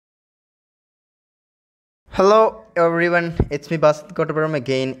Hello everyone, it's me Basith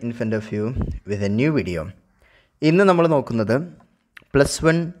again in front of you with a new video. ഇന്ന് നമ്മൾ നോക്കുന്നത്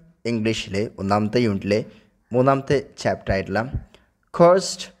 +1 ഇംഗ്ലീഷിലെ ഒന്നാമത്തെ യൂണിറ്റിലെ മൂന്നാമത്തെ ചാപ്റ്റർ ആയിട്ടുള്ള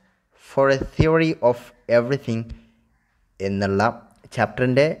cost for A theory of everything എന്നുള്ള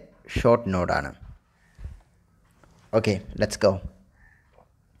ചാപ്റ്ററിൻ്റെ short നോട്ടാണ്. Okay, let's go.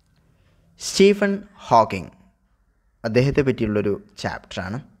 Stephen Hawking, അദ്ദേഹത്തെ പറ്റിയുള്ളൊരു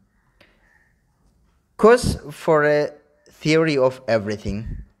ചാപ്റ്ററാണ്. Course for a Theory of Everything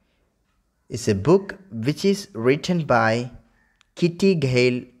is a book which is written by Kitty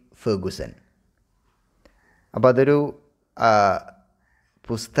Gale Ferguson. അപ്പോൾ അതൊരു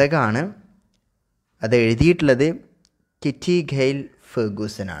പുസ്തകമാണ്. അത് എഴുതിയിട്ടുള്ളത് കിറ്റി ഗെയിൽ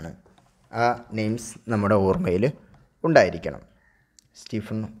ഫെർഗൂസൻ ആണ്. ആ നെയിംസ് നമ്മുടെ ഓർമ്മയിൽ ഉണ്ടായിരിക്കണം.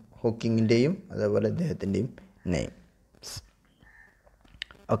 സ്റ്റീഫൻ ഹോക്കിങ്ങിൻ്റെയും അതേപോലെ അദ്ദേഹത്തിൻ്റെയും names.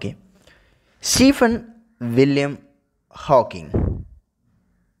 Okay, Stephen William Hawking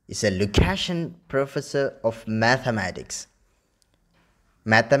is a Lucasian professor of mathematics.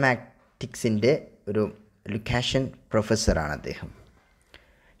 മാത്തമാറ്റിക്സിൻ്റെ ഒരു ലുക്കാഷ്യൻ പ്രൊഫസറാണ് അദ്ദേഹം.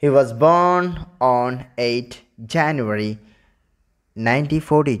 He was born on 8 January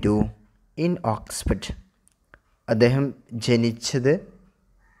 1942 in Oxford. അദ്ദേഹം ജനിച്ചത്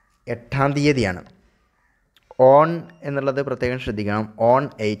 8-ാം തീയതിയാണ്. ഓൺ എന്നുള്ളത് പ്രത്യേകം ശ്രദ്ധിക്കണം. ഓൺ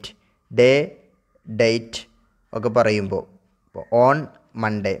 8 ഡേ, ഡേറ്റ് ഒക്കെ പറയുമ്പോൾ ഇപ്പോൾ ഓൺ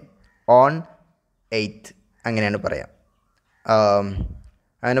മൺഡേ, ഓൺ 8 അങ്ങനെയാണ് പറയാം.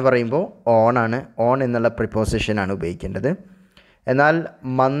 അങ്ങനെ പറയുമ്പോൾ ഓണാണ്, ഓൺ എന്നുള്ള പ്രിപ്പോസിഷനാണ് ഉപയോഗിക്കേണ്ടത്. എന്നാൽ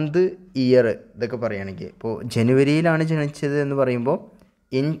മന്ത്, ഇയർ ഇതൊക്കെ പറയുകയാണെങ്കിൽ ഇപ്പോൾ ജനുവരിയിലാണ് ജനിച്ചത് എന്ന് പറയുമ്പോൾ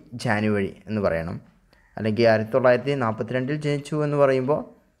ഇൻ ജാനുവരി എന്ന് പറയണം. അല്ലെങ്കിൽ 1942 ജനിച്ചു എന്ന് പറയുമ്പോൾ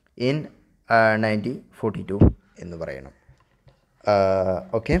ഇൻ 1942 എന്ന് പറയണം.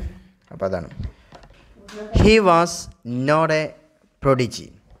 ഓക്കെ, അപ്പോൾ അതാണ്. He was not A Prodigy.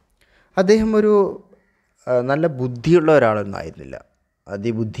 അദ്ദേഹം ഒരു നല്ല ബുദ്ധിയുള്ള ഒരാളൊന്നും ആയിരുന്നില്ല,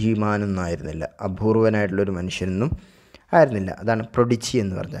 അതിബുദ്ധിമാനൊന്നും ആയിരുന്നില്ല, അപൂർവനായിട്ടുള്ളൊരു മനുഷ്യനൊന്നും ആയിരുന്നില്ല. അതാണ് പ്രൊഡിജി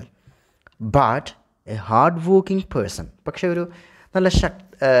എന്ന് പറഞ്ഞാൽ. But A hard working person. പക്ഷെ ഒരു നല്ല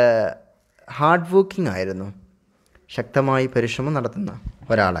ഹാർഡ് വർക്കിംഗ് ആയിരുന്നു, ശക്തമായി പരിശ്രമം നടത്തുന്ന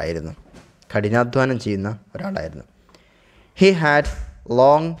ഒരാളായിരുന്നു, കഠിനാധ്വാനം ചെയ്യുന്ന ഒരാളായിരുന്നു. He had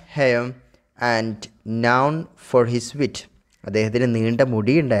long hair and noun for his വിറ്റ്. അദ്ദേഹത്തിന് നീണ്ട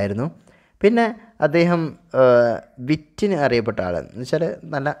മുടിയുണ്ടായിരുന്നു. പിന്നെ അദ്ദേഹം വിറ്റിന് അറിയപ്പെട്ട ആൾ എന്ന് വെച്ചാൽ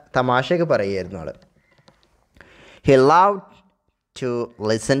നല്ല തമാശയൊക്കെ പറയുമായിരുന്നു ആൾ. He love to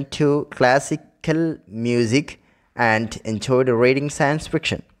listen to classical music and enjoyed reading science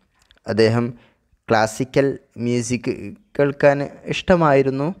fiction. അദ്ദേഹം ക്ലാസിക്കൽ മ്യൂസിക് കേൾക്കാൻ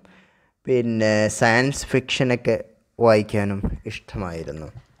ഇഷ്ടമായിരുന്നു, പിന്നെ സയൻസ് ഫിക്ഷനൊക്കെ വായിക്കാനും ഇഷ്ടമായിരുന്നു.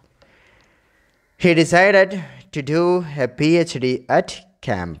 He decided to do A PhD at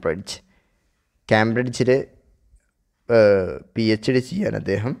Cambridge. കാംബ്രിഡ്ജിൽ PhD ചെയ്യാൻ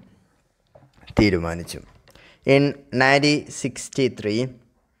അദ്ദേഹം തീരുമാനിച്ചു. In 1963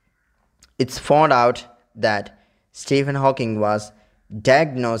 it's found out that Stephen Hawking was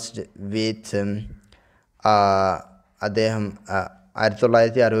diagnosed with അദ്ദേഹം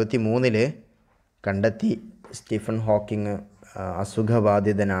 1963 കണ്ടെത്തി സ്റ്റീഫൻ ഹോക്കിംഗ്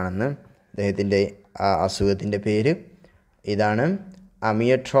അസുഖബാധിതനാണെന്ന്. അദ്ദേഹത്തിൻ്റെ ആ അസുഖത്തിൻ്റെ പേര് ഇതാണ്,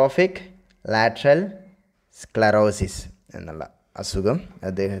 അമിയോട്രോഫിക് ലാറ്ററൽ സ്ക്ലറോസിസ് എന്നുള്ള അസുഖം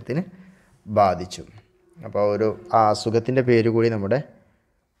അദ്ദേഹത്തിന് ബാധിച്ചു. അപ്പോൾ ആ അസുഖത്തിൻ്റെ പേര് കൂടി നമ്മുടെ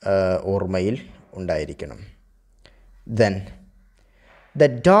ഓർമ്മയിൽ ഉണ്ടായിരിക്കണം. Then the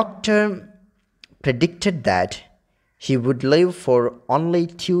doctor predicted that he would live four only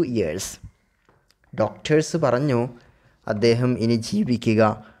 2 years. Doctors പറഞ്ഞു അദ്ദേഹം ഇനി ജീവിക്കുക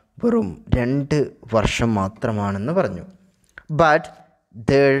വെറും 2 വർഷം മാത്രമാണെന്ന് പറഞ്ഞു. But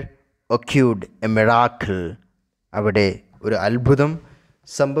there ഒക്യൂർഡ് A miracle. അവിടെ ഒരു അത്ഭുതം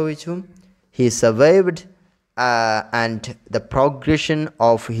സംഭവിച്ചു. He survived and the progression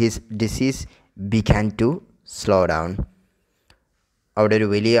of his disease began to slow down. അവിടെ ഒരു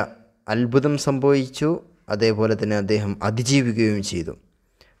വലിയ അത്ഭുതം സംഭവിച്ചു. അതേപോലെ തന്നെ അദ്ദേഹം അതിജീവിക്കുകയും ചെയ്തു.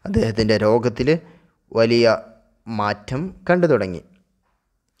 അദ്ദേഹത്തിൻ്റെ രോഗത്തിൽ വലിയ മാറ്റം കണ്ടു തുടങ്ങി.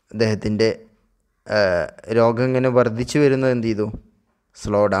 അദ്ദേഹത്തിൻ്റെ രോഗം ഇങ്ങനെ വർദ്ധിച്ചു വരുന്നത് എന്ത് ചെയ്തു?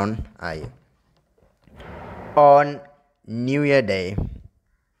 സ്ലോ ഡൗൺ ആയി. ഓൺ ന്യൂ ഇയർ ഡേ,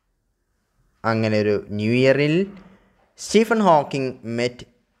 അങ്ങനെ ഒരു ന്യൂ ഇയറിൽ Stephen Hawking met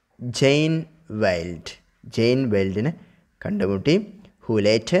Jain wild. Jain വൈൽഡിനെ കണ്ടുമുട്ടി. Who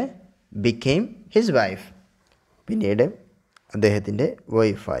later became his wife. പിന്നീട് അദ്ദേഹത്തിൻ്റെ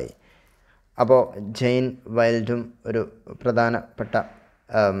വൈഫായി. അപ്പോൾ ജെയിൻ വൈൽഡും ഒരു പ്രധാനപ്പെട്ട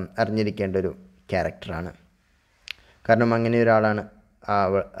അറിഞ്ഞിരിക്കേണ്ട ഒരു ക്യാരക്ടറാണ്. കാരണം അങ്ങനെ ഒരാളാണ്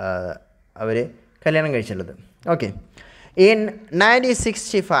അവർ കല്യാണം കഴിച്ചുള്ളത്. Okay. In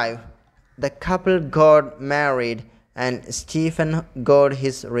 1965, the couple got married and Stephen got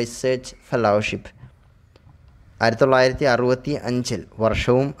his research fellowship. 1965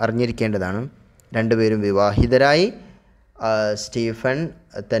 വർഷവും അറിഞ്ഞിരിക്കേണ്ടതാണ്. രണ്ടുപേരും വിവാഹിതരായി. സ്റ്റീഫൻ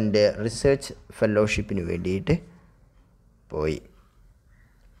തൻ്റെ റിസർച്ച് ഫെലോഷിപ്പിന് വേണ്ടിയിട്ട് പോയി.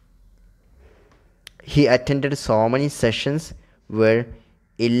 He attended so many sessions where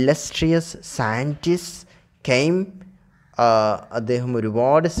illustrious scientists came. അദ്ദേഹം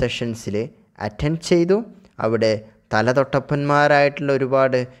ഒരുപാട് സെഷൻസിൽ അറ്റൻഡ് ചെയ്തു. അവിടെ തലതൊട്ടപ്പന്മാരായിട്ടുള്ള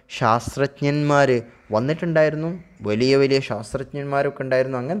ഒരുപാട് ശാസ്ത്രജ്ഞന്മാർ വന്നിട്ടുണ്ടായിരുന്നു. വലിയ വലിയ ശാസ്ത്രജ്ഞന്മാരൊക്കെ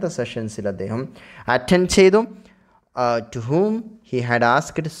ഉണ്ടായിരുന്നു. അങ്ങനത്തെ സെഷൻസിൽ അദ്ദേഹം അറ്റൻഡ് ചെയ്തു. To whom he had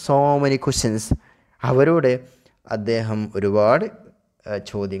asked so many questions. അവരോട് അദ്ദേഹം ഒരുപാട്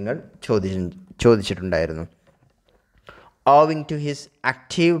ചോദ്യങ്ങൾ ചോദിച്ചിട്ടുണ്ടായിരുന്നു. Owing to his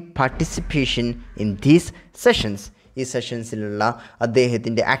active participation in these sessions, ഈ സെഷൻസിലുള്ള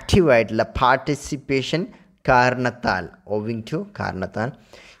അദ്ദേഹത്തിൻ്റെ ആക്റ്റീവായിട്ടുള്ള പാർട്ടിസിപ്പേഷൻ കാരണത്താൽ,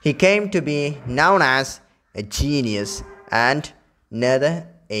 he came to be known as a genius and another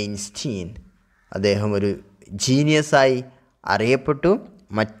Einstein. അദ്ദേഹം ഒരു ജീനിയസായി അറിയപ്പെട്ടു,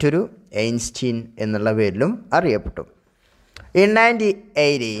 മറ്റൊരു ഐൻസ്റ്റീൻ എന്നുള്ള പേരിലും അറിയപ്പെട്ടു. In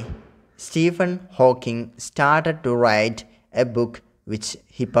 1980, Stephen Hawking started to write a book which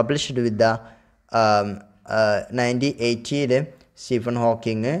he published with the 1980 Stephen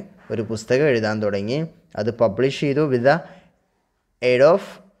Hawking ഒരു പുസ്തകം എഴുതാൻ തുടങ്ങി. അത് പബ്ലിഷ് ചെയ്തു with the aid of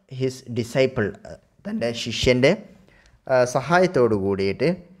his disciple, തൻ്റെ ശിഷ്യൻ്റെ സഹായത്തോടു കൂടിയിട്ട്.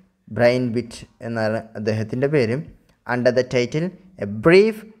 ബ്രൈൻ ബിറ്റ് എന്നാണ് അദ്ദേഹത്തിൻ്റെ പേര്. Under the title A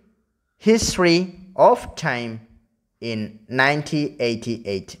brief history of time in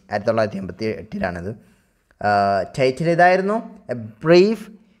 1988. 1988 title ഇതായിരുന്നു, A brief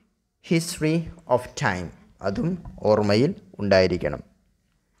history of time. അതും ഓർമ്മയിൽ ഉണ്ടായിരിക്കണം.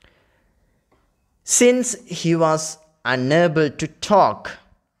 Since he was unable to talk,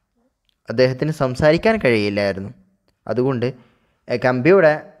 അദ്ദേഹത്തിന് സംസാരിക്കാൻ കഴിയില്ലായിരുന്നു. അതുകൊണ്ട് A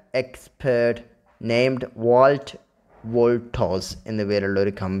computer expert named Walt വോൾട്ടോസ് എന്ന പേരുള്ള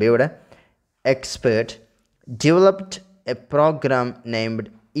ഒരു computer expert developed A programme named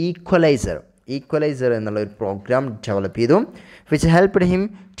equaliser എന്നുള്ള ഒരു പ്രോഗ്രാം ഡെവലപ്പ് ചെയ്തു. Which helped him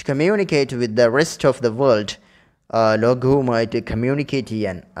to communicate with the rest of the world. ലോകവുമായിട്ട് communicate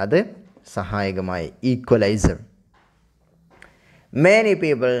ചെയ്യാൻ അത് സഹായകമായി equaliser. Many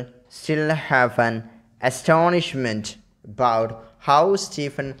people still have an astonishment about how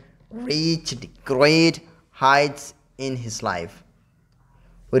Stephen reached great heights in his life.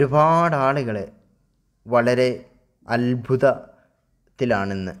 ഒരുപാട് ആളുകൾ വളരെ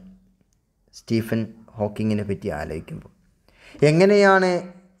അത്ഭുതത്തിലാണെന്ന് Stephen ഹോക്കിങ്ങിനെ പറ്റി ആലോചിക്കുമ്പോൾ. എങ്ങനെയാണ്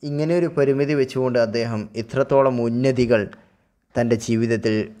ഇങ്ങനെയൊരു പരിമിതി വെച്ചുകൊണ്ട് അദ്ദേഹം ഇത്രത്തോളം ഉന്നതികൾ തൻ്റെ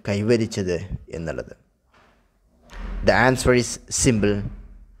ജീവിതത്തിൽ കൈവരിച്ചത് എന്നുള്ളത്? The answer is simple.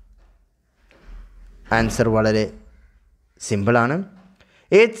 Answer വളരെ സിമ്പിളാണ്.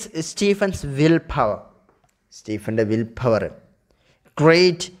 It's Stephen's will power. സ്റ്റീഫൻ്റെ will power.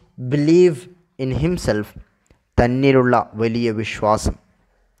 Great believe in himself. തന്നിലുള്ള വലിയ വിശ്വാസം.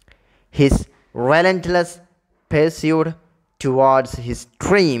 His റെലൻറ്റ്ലെസ് pursued towards his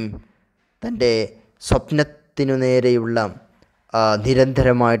dream. തൻ്റെ സ്വപ്നത്തിനു നേരെയുള്ള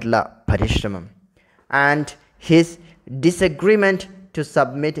നിരന്തരമായിട്ടുള്ള പരിശ്രമം. And his disagreement to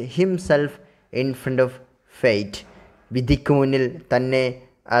submit himself in front of fate. വിധിക്ക് മുന്നിൽ തന്നെ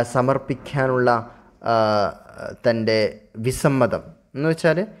സമർപ്പിക്കാനുള്ള തൻ്റെ വിസമ്മതം എന്ന്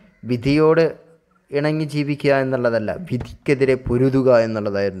വെച്ചാൽ വിധിയോട് ഇണങ്ങി ജീവിക്കുക എന്നുള്ളതല്ല, വിധിക്കെതിരെ പൊരുതുക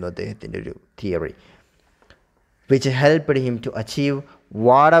എന്നുള്ളതായിരുന്നു അദ്ദേഹത്തിൻ്റെ ഒരു theory. Which helped him to achieve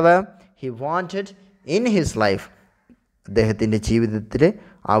whatever he wanted in his life. അദ്ദേഹത്തിൻ്റെ ജീവിതത്തിൽ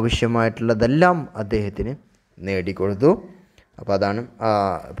ആവശ്യമായിട്ടുള്ളതെല്ലാം അദ്ദേഹത്തിന് നേടിക്കൊടുത്തു. അപ്പോൾ അതാണ്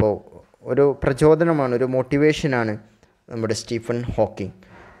ഇപ്പോൾ ഒരു പ്രചോദനമാണ്, ഒരു മോട്ടിവേഷനാണ് നമ്മുടെ സ്റ്റീഫൻ ഹോക്കിങ്.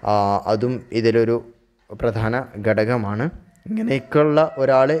 അതും ഇതിലൊരു പ്രധാന ഘടകമാണ്. ഇങ്ങനെയൊക്കെയുള്ള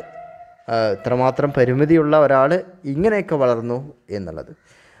ഒരാൾ, ഇത്രമാത്രം പരിമിതിയുള്ള ഒരാൾ ഇങ്ങനെയൊക്കെ വളർന്നു എന്നുള്ളത്.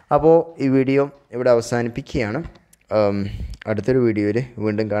 അപ്പോൾ ഈ വീഡിയോ ഇവിടെ അവസാനിപ്പിക്കുകയാണ്. അടുത്തൊരു വീഡിയോയിൽ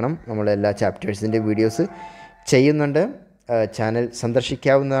വീണ്ടും കാണാം. നമ്മളെല്ലാ ചാപ്റ്റേഴ്സിൻ്റെ വീഡിയോസ് ചെയ്യുന്നുണ്ട്. Channel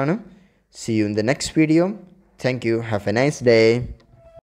സന്ദർശിക്കാവുന്നതാണ്. See you in the next video. Thank you. Have a nice day.